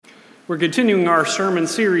We're continuing our sermon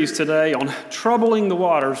series today on troubling the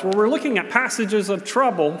waters, where we're looking at passages of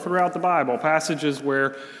trouble throughout the Bible, passages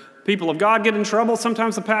where people of God get in trouble,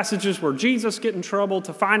 sometimes the passages where Jesus get in trouble,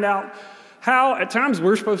 to find out how at times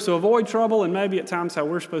we're supposed to avoid trouble and maybe at times how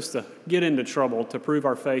we're supposed to get into trouble to prove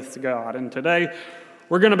our faith to God. And today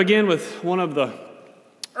we're going to begin with one of the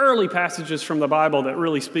early passages from the Bible that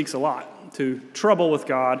really speaks a lot to trouble with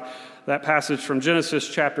God. That passage from Genesis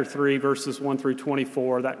chapter 3, verses 1 through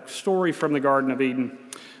 24, that story from the Garden of Eden.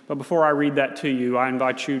 But before I read that to you, I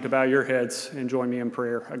invite you to bow your heads and join me in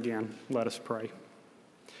prayer again. Let us pray.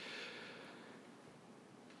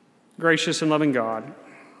 Gracious and loving God,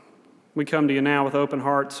 we come to you now with open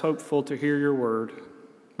hearts, hopeful to hear your word.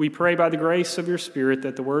 We pray by the grace of your Spirit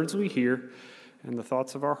that the words we hear and the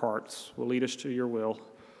thoughts of our hearts will lead us to your will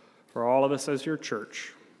for all of us as your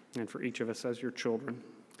church and for each of us as your children.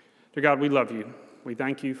 Dear God, we love you. We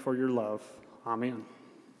thank you for your love. Amen.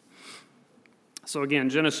 So again,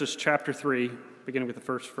 Genesis chapter 3, beginning with the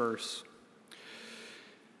first verse.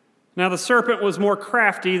 Now the serpent was more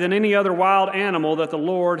crafty than any other wild animal that the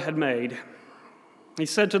Lord had made. He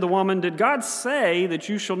said to the woman, "Did God say that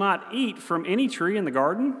you shall not eat from any tree in the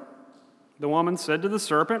garden?" The woman said to the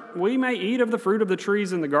serpent, "We may eat of the fruit of the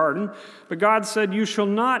trees in the garden, but God said, 'You shall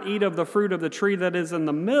not eat of the fruit of the tree that is in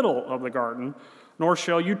the middle of the garden, nor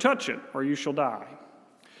shall you touch it, or you shall die.'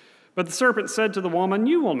 But the serpent said to the woman,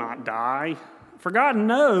 'You will not die, for God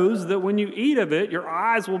knows that when you eat of it, your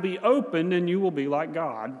eyes will be opened, and you will be like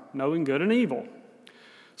God, knowing good and evil.'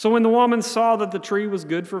 So when the woman saw that the tree was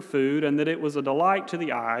good for food, and that it was a delight to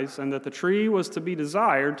the eyes, and that the tree was to be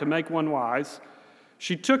desired to make one wise,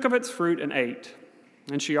 she took of its fruit and ate.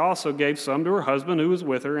 And she also gave some to her husband who was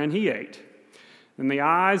with her, and he ate. And the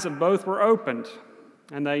eyes of both were opened,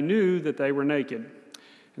 and they knew that they were naked.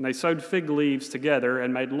 And they sewed fig leaves together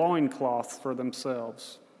and made loincloths for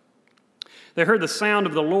themselves. They heard the sound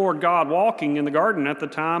of the Lord God walking in the garden at the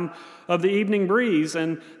time of the evening breeze,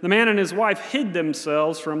 and the man and his wife hid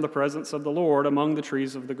themselves from the presence of the Lord among the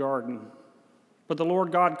trees of the garden. But the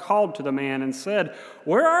Lord God called to the man and said,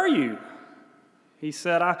 'Where are you?' He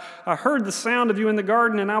said, I heard the sound of you in the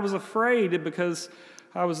garden, and I was afraid because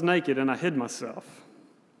I was naked and I hid myself.'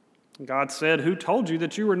 God said, 'Who told you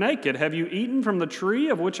that you were naked? Have you eaten from the tree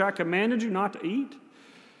of which I commanded you not to eat?'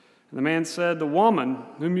 And the man said, 'The woman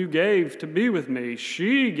whom you gave to be with me,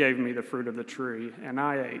 she gave me the fruit of the tree, and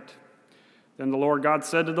I ate.' Then the Lord God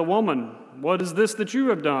said to the woman, 'What is this that you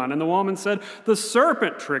have done?' And the woman said, 'The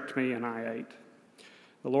serpent tricked me, and I ate.'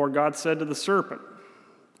 The Lord God said to the serpent,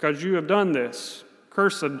 'Because you have done this,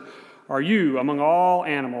 cursed are you among all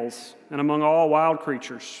animals and among all wild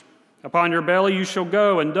creatures. Upon your belly you shall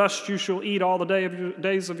go, and dust you shall eat all the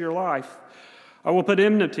days of your life. I will put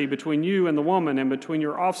enmity between you and the woman, and between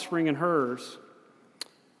your offspring and hers.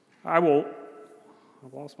 I've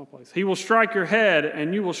lost my place. He will strike your head,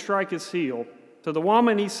 and you will strike his heel. To the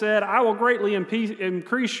woman he said, 'I will greatly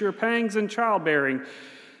increase your pangs in childbearing.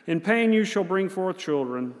 In pain you shall bring forth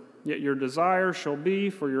children. Yet your desire shall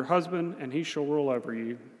be for your husband, and he shall rule over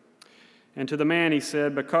you.' And to the man he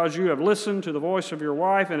said, 'Because you have listened to the voice of your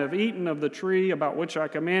wife and have eaten of the tree about which I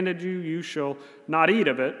commanded you, you shall not eat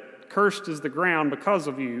of it. Cursed is the ground because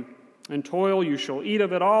of you. In toil you shall eat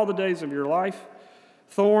of it all the days of your life.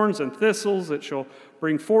 Thorns and thistles it shall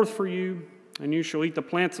bring forth for you, and you shall eat the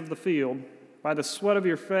plants of the field. By the sweat of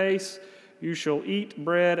your face you shall eat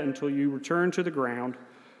bread until you return to the ground,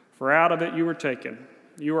 for out of it you were taken.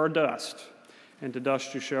 You are dust, and to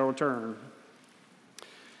dust you shall return.'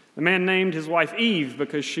 The man named his wife Eve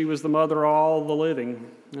because she was the mother of all the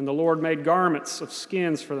living. And the Lord made garments of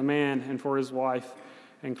skins for the man and for his wife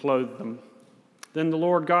and clothed them. Then the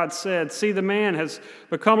Lord God said, 'See, the man has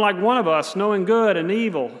become like one of us, knowing good and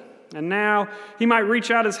evil. And now he might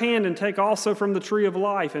reach out his hand and take also from the tree of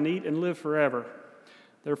life and eat and live forever.'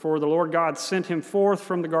 Therefore the Lord God sent him forth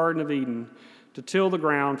from the Garden of Eden to till the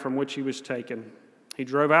ground from which he was taken. He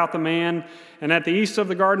drove out the man, and at the east of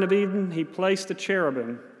the Garden of Eden he placed a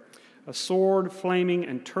cherubim, a sword flaming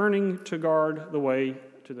and turning to guard the way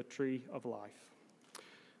to the tree of life."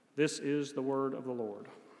 This is the word of the Lord.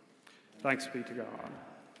 Thanks be to God.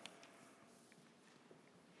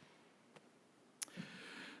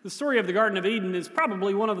 The story of the Garden of Eden is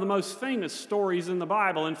probably one of the most famous stories in the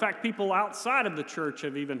Bible. In fact, people outside of the church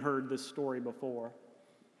have even heard this story before.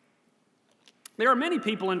 There are many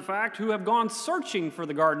people, in fact, who have gone searching for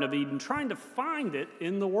the Garden of Eden, trying to find it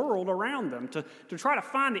in the world around them, to try to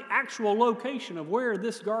find the actual location of where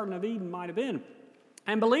this Garden of Eden might have been.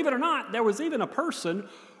 And believe it or not, there was even a person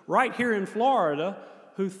right here in Florida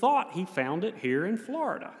who thought he found it here in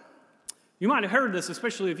Florida. You might have heard this,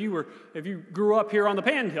 especially if you grew up here on the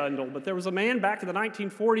Panhandle, but there was a man back in the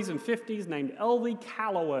 1940s and 50s named L.V.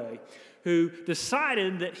 Calloway who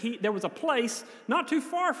decided that there was a place not too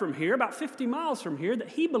far from here, about 50 miles from here, that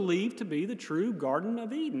he believed to be the true Garden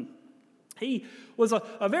of Eden. He was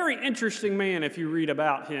a very interesting man if you read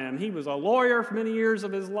about him. He was a lawyer for many years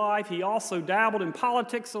of his life. He also dabbled in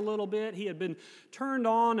politics a little bit. He had been turned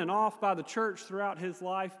on and off by the church throughout his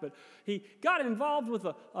life, but he got involved with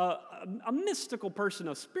a mystical person,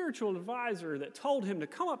 a spiritual advisor that told him to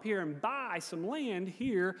come up here and buy some land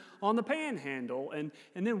here on the Panhandle and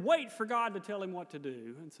then wait for God to tell him what to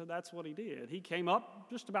do. And so that's what he did. He came up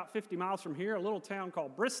just about 50 miles from here, a little town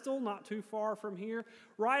called Bristol, not too far from here,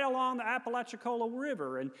 right along the Apalachicola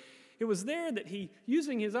River. And it was there that he,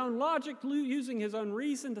 using his own logic, using his own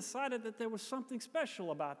reason, decided that there was something special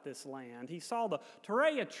about this land. He saw the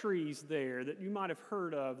Torreya trees there that you might have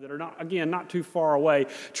heard of that are not too far away.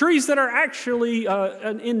 Trees that are actually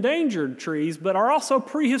endangered trees, but are also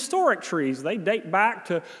prehistoric trees. They date back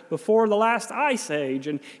to before the last ice age.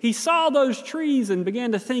 And he saw those trees and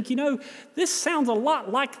began to think, this sounds a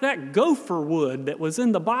lot like that gopher wood that was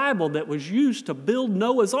in the Bible that was used to build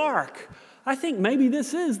Noah's Ark. I think maybe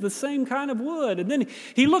this is the same kind of wood. And then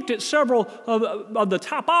he looked at several of the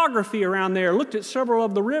topography around there, looked at several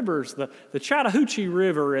of the rivers, the Chattahoochee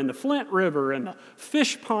River and the Flint River and the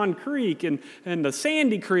Fish Pond Creek and the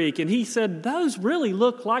Sandy Creek. And he said, those really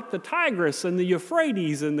look like the Tigris and the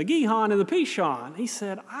Euphrates and the Gihon and the Pishon. He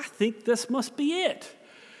said, I think this must be it.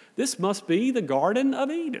 This must be the Garden of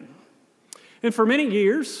Eden. And for many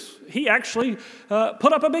years, he actually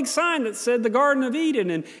put up a big sign that said the Garden of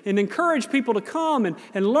Eden and encouraged people to come and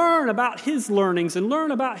learn about his learnings and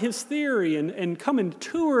learn about his theory and come and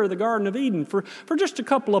tour the Garden of Eden. For just a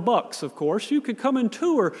couple of bucks, of course, you could come and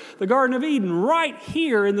tour the Garden of Eden right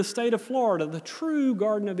here in the state of Florida, the true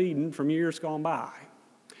Garden of Eden from years gone by.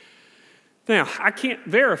 Now, I can't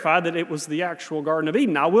verify that it was the actual Garden of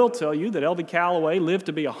Eden. I will tell you that L.V. Calloway lived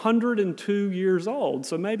to be 102 years old,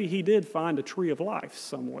 so maybe he did find a tree of life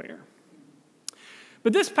somewhere.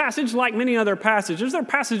 But this passage, like many other passages, there are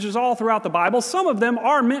passages all throughout the Bible. Some of them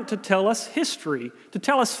are meant to tell us history, to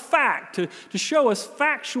tell us fact, to show us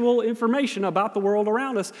factual information about the world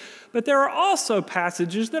around us. But there are also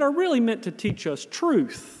passages that are really meant to teach us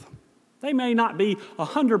truth. They may not be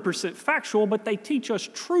 100% factual, but they teach us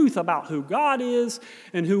truth about who God is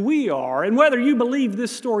and who we are. And whether you believe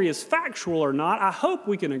this story is factual or not, I hope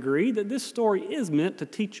we can agree that this story is meant to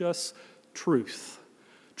teach us truth.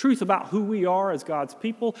 Truth about who we are as God's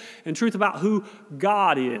people and truth about who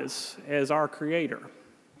God is as our Creator.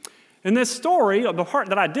 And this story, the part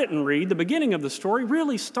that I didn't read, the beginning of the story,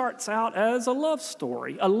 really starts out as a love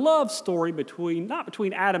story between, not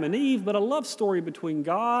between Adam and Eve, but a love story between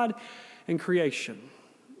God and creation.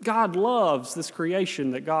 God loves this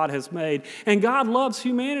creation that God has made, and God loves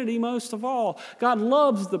humanity most of all. God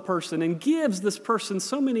loves the person and gives this person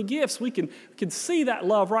so many gifts. We can see that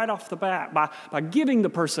love right off the bat by giving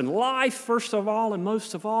the person life, first of all and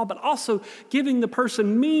most of all, but also giving the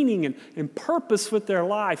person meaning and purpose with their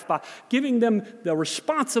life, by giving them the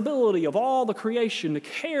responsibility of all the creation to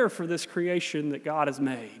care for this creation that God has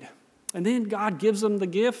made. And then God gives them the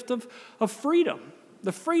gift of freedom.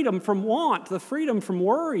 The freedom from want, the freedom from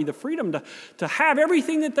worry, the freedom to have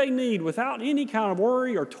everything that they need without any kind of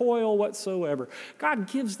worry or toil whatsoever.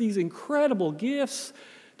 God gives these incredible gifts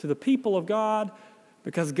to the people of God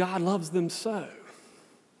because God loves them so.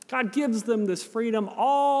 God gives them this freedom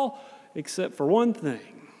all except for one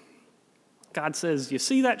thing. God says, you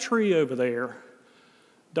see that tree over there?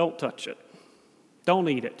 Don't touch it. Don't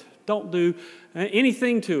eat it. Don't do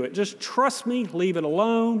anything to it. Just trust me, leave it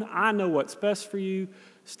alone. I know what's best for you.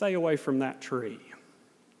 Stay away from that tree.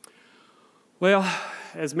 Well,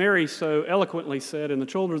 as Mary so eloquently said in the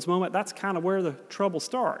children's moment, that's kind of where the trouble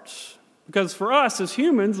starts. Because for us as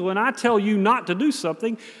humans, when I tell you not to do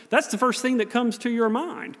something, that's the first thing that comes to your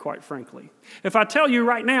mind, quite frankly. If I tell you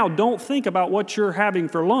right now, don't think about what you're having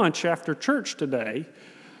for lunch after church today,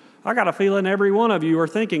 I got a feeling every one of you are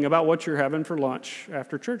thinking about what you're having for lunch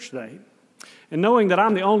after church today. And knowing that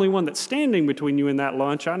I'm the only one that's standing between you and that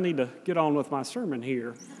lunch, I need to get on with my sermon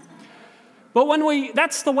here. But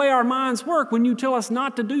that's the way our minds work. When you tell us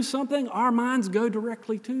not to do something, our minds go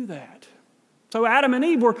directly to that. So Adam and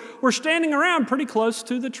Eve were standing around pretty close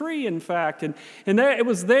to the tree, in fact. And it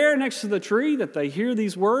was there next to the tree that they hear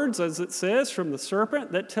these words, as it says, from the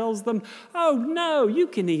serpent that tells them, oh, no, you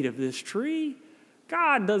can eat of this tree.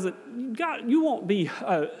 You won't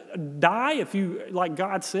die if you, like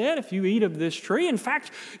God said, if you eat of this tree. In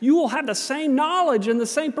fact, you will have the same knowledge and the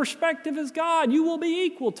same perspective as God. You will be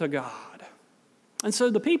equal to God. And so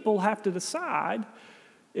the people have to decide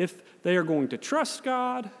if they are going to trust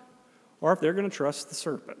God or if they're going to trust the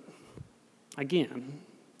serpent. Again,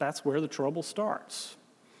 that's where the trouble starts.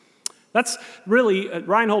 That's really,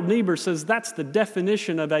 Reinhold Niebuhr says that's the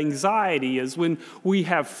definition of anxiety, is when we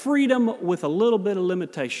have freedom with a little bit of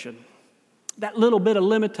limitation. That little bit of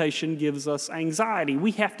limitation gives us anxiety.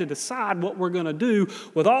 We have to decide what we're going to do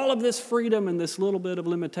with all of this freedom and this little bit of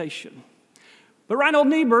limitation. But Reinhold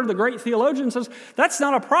Niebuhr, the great theologian, says that's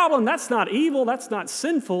not a problem, that's not evil, that's not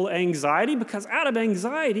sinful anxiety, because out of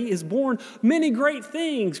anxiety is born many great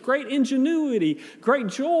things, great ingenuity, great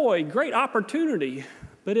joy, great opportunity.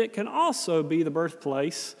 But it can also be the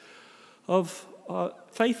birthplace of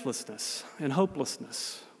faithlessness and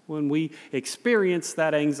hopelessness when we experience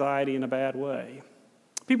that anxiety in a bad way.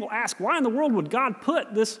 People ask, why in the world would God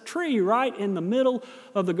put this tree right in the middle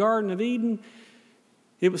of the Garden of Eden?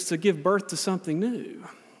 It was to give birth to something new,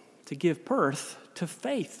 to give birth to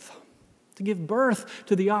faith, to give birth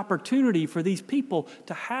to the opportunity for these people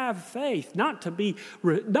to have faith, not to be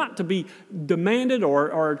demanded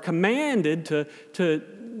or commanded to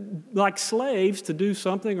like slaves to do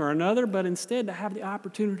something or another, but instead to have the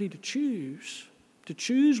opportunity to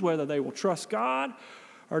choose whether they will trust God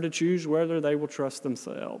or to choose whether they will trust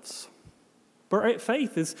themselves.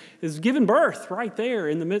 Faith is given birth right there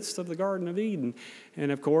in the midst of the Garden of Eden. And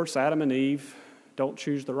of course, Adam and Eve don't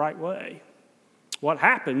choose the right way. What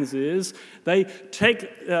happens is they take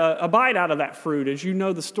a bite out of that fruit. As you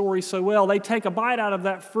know the story so well, they take a bite out of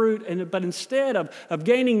that fruit, but instead of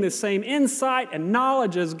gaining the same insight and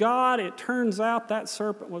knowledge as God, it turns out that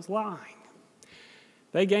serpent was lying.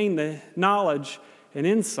 They gained the knowledge and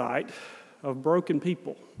insight of broken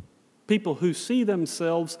people. People who see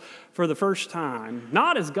themselves for the first time,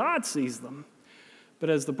 not as God sees them, but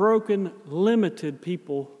as the broken, limited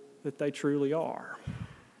people that they truly are.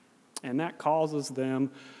 And that causes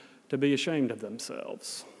them to be ashamed of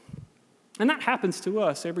themselves. And that happens to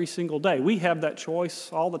us every single day. We have that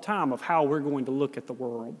choice all the time of how we're going to look at the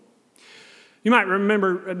world. You might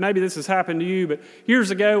remember, maybe this has happened to you, but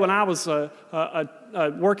years ago when I was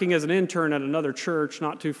working as an intern at another church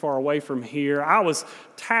not too far away from here, I was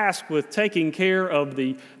tasked with taking care of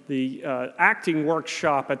the acting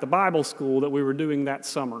workshop at the Bible school that we were doing that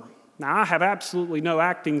summer. Now, I have absolutely no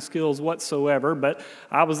acting skills whatsoever, but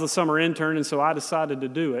I was the summer intern, and so I decided to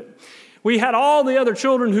do it. We had all the other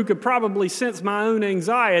children who could probably sense my own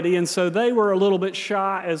anxiety, and so they were a little bit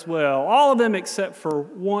shy as well. All of them except for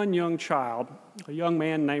one young child, a young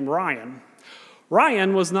man named Ryan.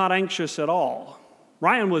 Ryan was not anxious at all.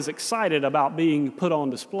 Ryan was excited about being put on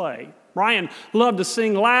display. Ryan loved to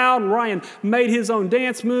sing loud. Ryan made his own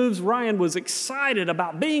dance moves. Ryan was excited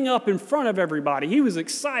about being up in front of everybody. He was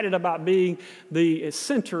excited about being the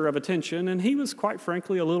center of attention, and he was, quite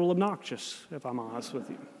frankly, a little obnoxious, if I'm honest with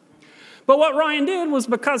you. But what Ryan did was,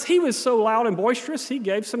 because he was so loud and boisterous, he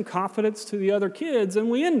gave some confidence to the other kids,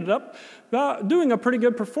 and we ended up doing a pretty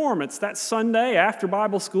good performance. That Sunday after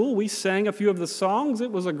Bible school, we sang a few of the songs.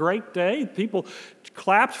 It was a great day. People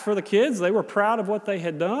clapped for the kids. They were proud of what they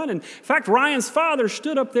had done. And in fact, Ryan's father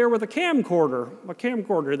stood up there with a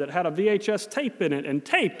camcorder that had a VHS tape in it and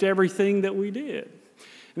taped everything that we did.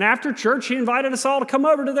 And after church, he invited us all to come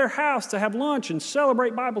over to their house to have lunch and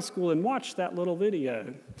celebrate Bible school and watch that little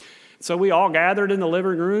video. So we all gathered in the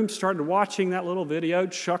living room, started watching that little video,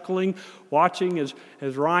 chuckling, watching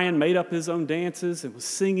as Ryan made up his own dances and was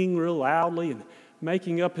singing real loudly and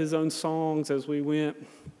making up his own songs as we went.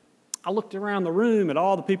 I looked around the room at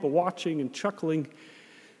all the people watching and chuckling.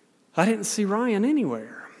 I didn't see Ryan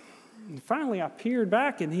anywhere. And finally, I peered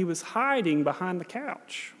back, and he was hiding behind the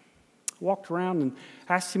couch. I walked around and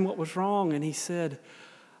asked him what was wrong, and he said,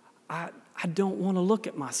 I don't want to look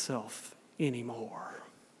at myself anymore.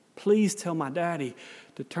 Please tell my daddy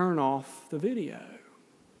to turn off the video.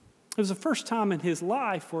 It was the first time in his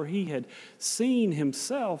life where he had seen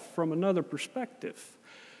himself from another perspective,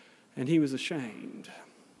 and he was ashamed.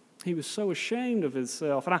 He was so ashamed of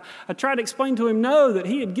himself. And I tried to explain to him, no, that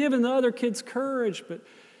he had given the other kids courage, but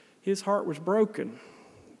his heart was broken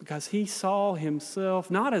because he saw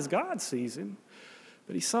himself not as God sees him,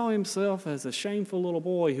 but he saw himself as a shameful little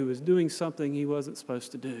boy who was doing something he wasn't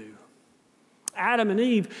supposed to do. Adam and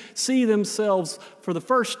Eve see themselves for the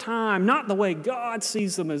first time, not the way God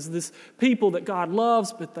sees them as this people that God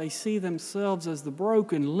loves, but they see themselves as the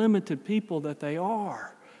broken, limited people that they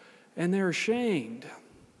are. And they're ashamed.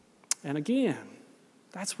 And again,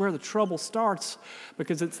 that's where the trouble starts,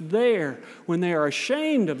 because it's there when they are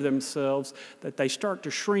ashamed of themselves that they start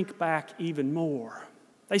to shrink back even more.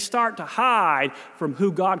 They start to hide from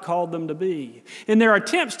who God called them to be. In their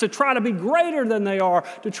attempts to try to be greater than they are,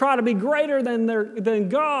 to try to be greater than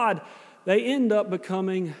God, they end up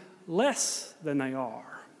becoming less than they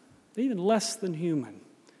are, even less than human.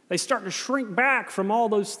 They start to shrink back from all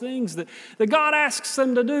those things that God asks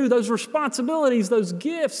them to do, those responsibilities, those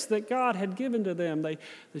gifts that God had given to them. They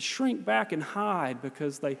shrink back and hide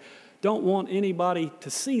because they don't want anybody to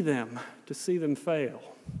see them fail.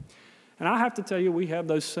 And I have to tell you, we have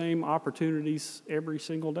those same opportunities every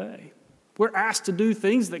single day. We're asked to do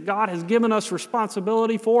things that God has given us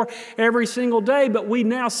responsibility for every single day, but we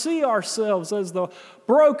now see ourselves as the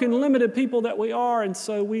broken, limited people that we are, and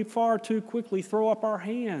so we far too quickly throw up our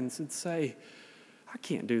hands and say, I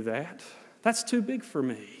can't do that. That's too big for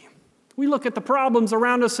me. We look at the problems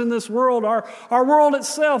around us in this world, our world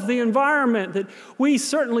itself, the environment that we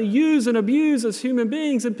certainly use and abuse as human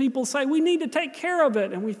beings, and people say, we need to take care of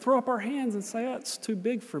it, and we throw up our hands and say, oh, it's too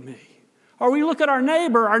big for me. Or we look at our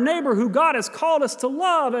neighbor who God has called us to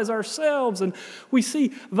love as ourselves, and we see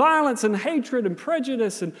violence and hatred and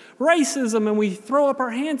prejudice and racism, and we throw up our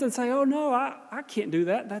hands and say, oh no, I can't do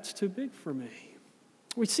that. That's too big for me.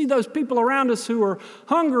 We see those people around us who are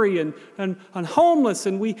hungry and homeless,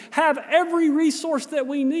 and we have every resource that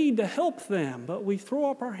we need to help them, but we throw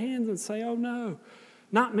up our hands and say, oh no,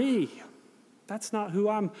 not me. That's not who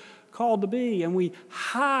I'm called to be. And we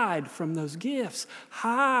hide from those gifts,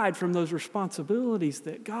 hide from those responsibilities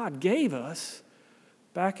that God gave us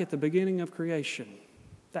back at the beginning of creation.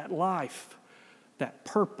 That life, that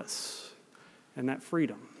purpose, and that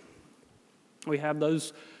freedom. We have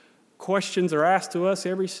those questions are asked to us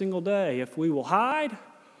every single day, if we will hide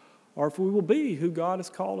or if we will be who God has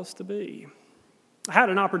called us to be. I had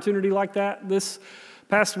an opportunity like that this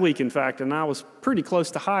past week, in fact, and I was pretty close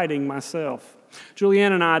to hiding myself.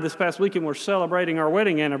 Julianne and I this past weekend were celebrating our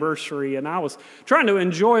wedding anniversary, and I was trying to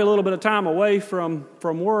enjoy a little bit of time away from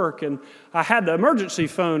work, and I had the emergency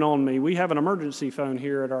phone on me. We have an emergency phone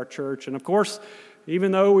here at our church, and of course,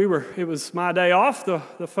 even though it was my day off,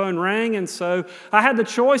 the phone rang, and so I had the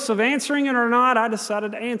choice of answering it or not. I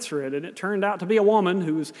decided to answer it, and it turned out to be a woman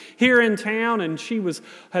who was here in town, and she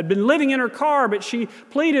had been living in her car, but she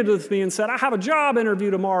pleaded with me and said, I have a job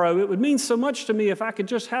interview tomorrow. It would mean so much to me if I could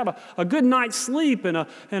just have a good night's sleep and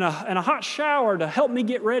a hot shower to help me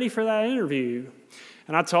get ready for that interview.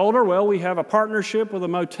 And I told her, well, we have a partnership with a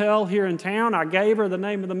motel here in town. I gave her the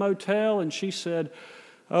name of the motel, and she said,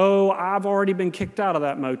 oh, I've already been kicked out of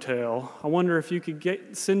that motel. I wonder if you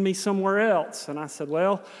could send me somewhere else. And I said,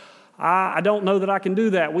 well, I don't know that I can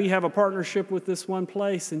do that. We have a partnership with this one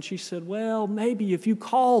place. And she said, well, maybe if you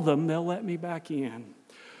call them, they'll let me back in.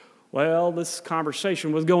 Well, this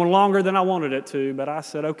conversation was going longer than I wanted it to, but I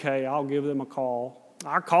said, okay, I'll give them a call.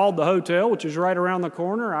 I called the hotel, which is right around the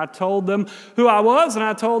corner. I told them who I was, and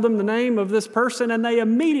I told them the name of this person, and they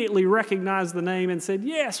immediately recognized the name and said,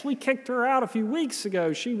 yes, we kicked her out a few weeks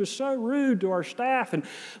ago. She was so rude to our staff and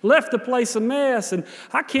left the place a mess, and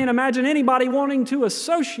I can't imagine anybody wanting to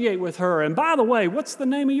associate with her. And by the way, what's the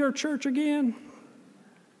name of your church again?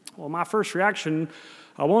 Well, my first reaction,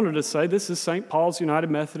 I wanted to say, this is St. Paul's United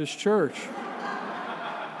Methodist Church.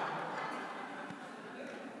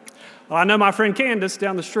 Well, I know my friend Candace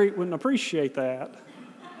down the street wouldn't appreciate that.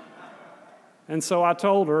 And so I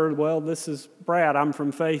told her, well, this is Brad. I'm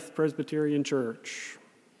from Faith Presbyterian Church.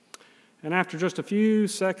 And after just a few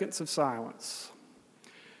seconds of silence,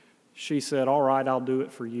 she said, all right, I'll do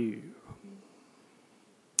it for you.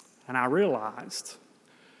 And I realized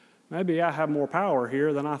maybe I have more power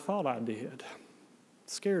here than I thought I did. It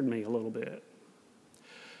scared me a little bit.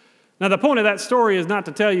 Now, the point of that story is not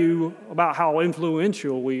to tell you about how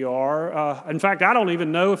influential we are. In fact, I don't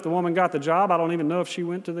even know if the woman got the job. I don't even know if she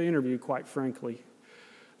went to the interview, quite frankly.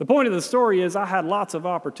 The point of the story is I had lots of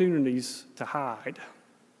opportunities to hide.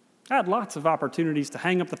 I had lots of opportunities to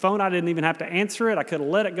hang up the phone. I didn't even have to answer it. I could have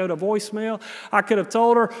let it go to voicemail. I could have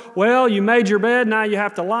told her, well, you made your bed, now you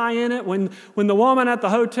have to lie in it. When the woman at the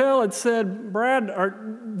hotel had said, Brad,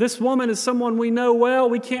 this woman is someone we know well,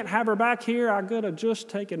 we can't have her back here, I could have just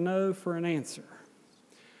taken no for an answer.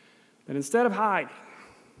 But instead of hiding,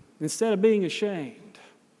 instead of being ashamed,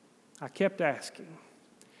 I kept asking.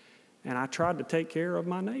 And I tried to take care of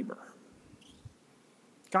my neighbor.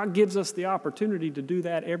 God gives us the opportunity to do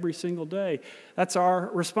that every single day. That's our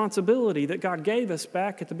responsibility that God gave us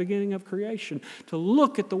back at the beginning of creation, to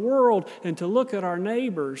look at the world and to look at our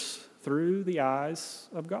neighbors through the eyes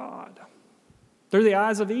of God, through the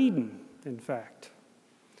eyes of Eden, in fact.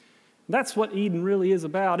 That's what Eden really is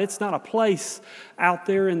about. It's not a place out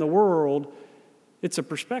there in the world. It's a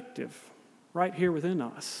perspective right here within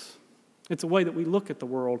us. It's a way that we look at the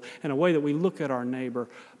world and a way that we look at our neighbor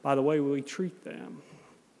by the way we treat them.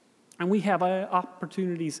 And we have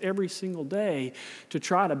opportunities every single day to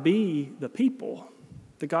try to be the people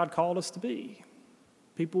that God called us to be.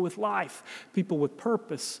 People with life, people with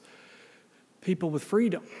purpose, people with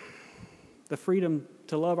freedom. The freedom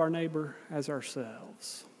to love our neighbor as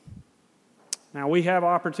ourselves. Now, we have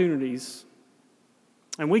opportunities,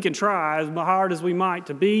 and we can try as hard as we might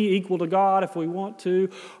to be equal to God if we want to,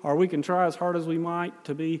 or we can try as hard as we might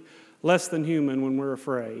to be less than human when we're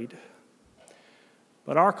afraid.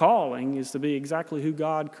 But our calling is to be exactly who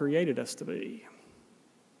God created us to be.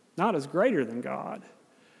 Not as greater than God,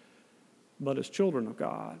 but as children of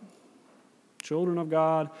God. Children of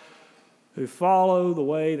God who follow the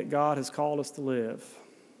way that God has called us to live.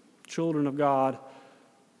 Children of God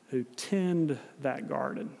who tend that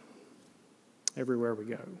garden everywhere we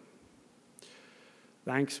go.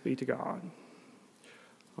 Thanks be to God.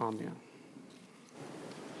 Amen.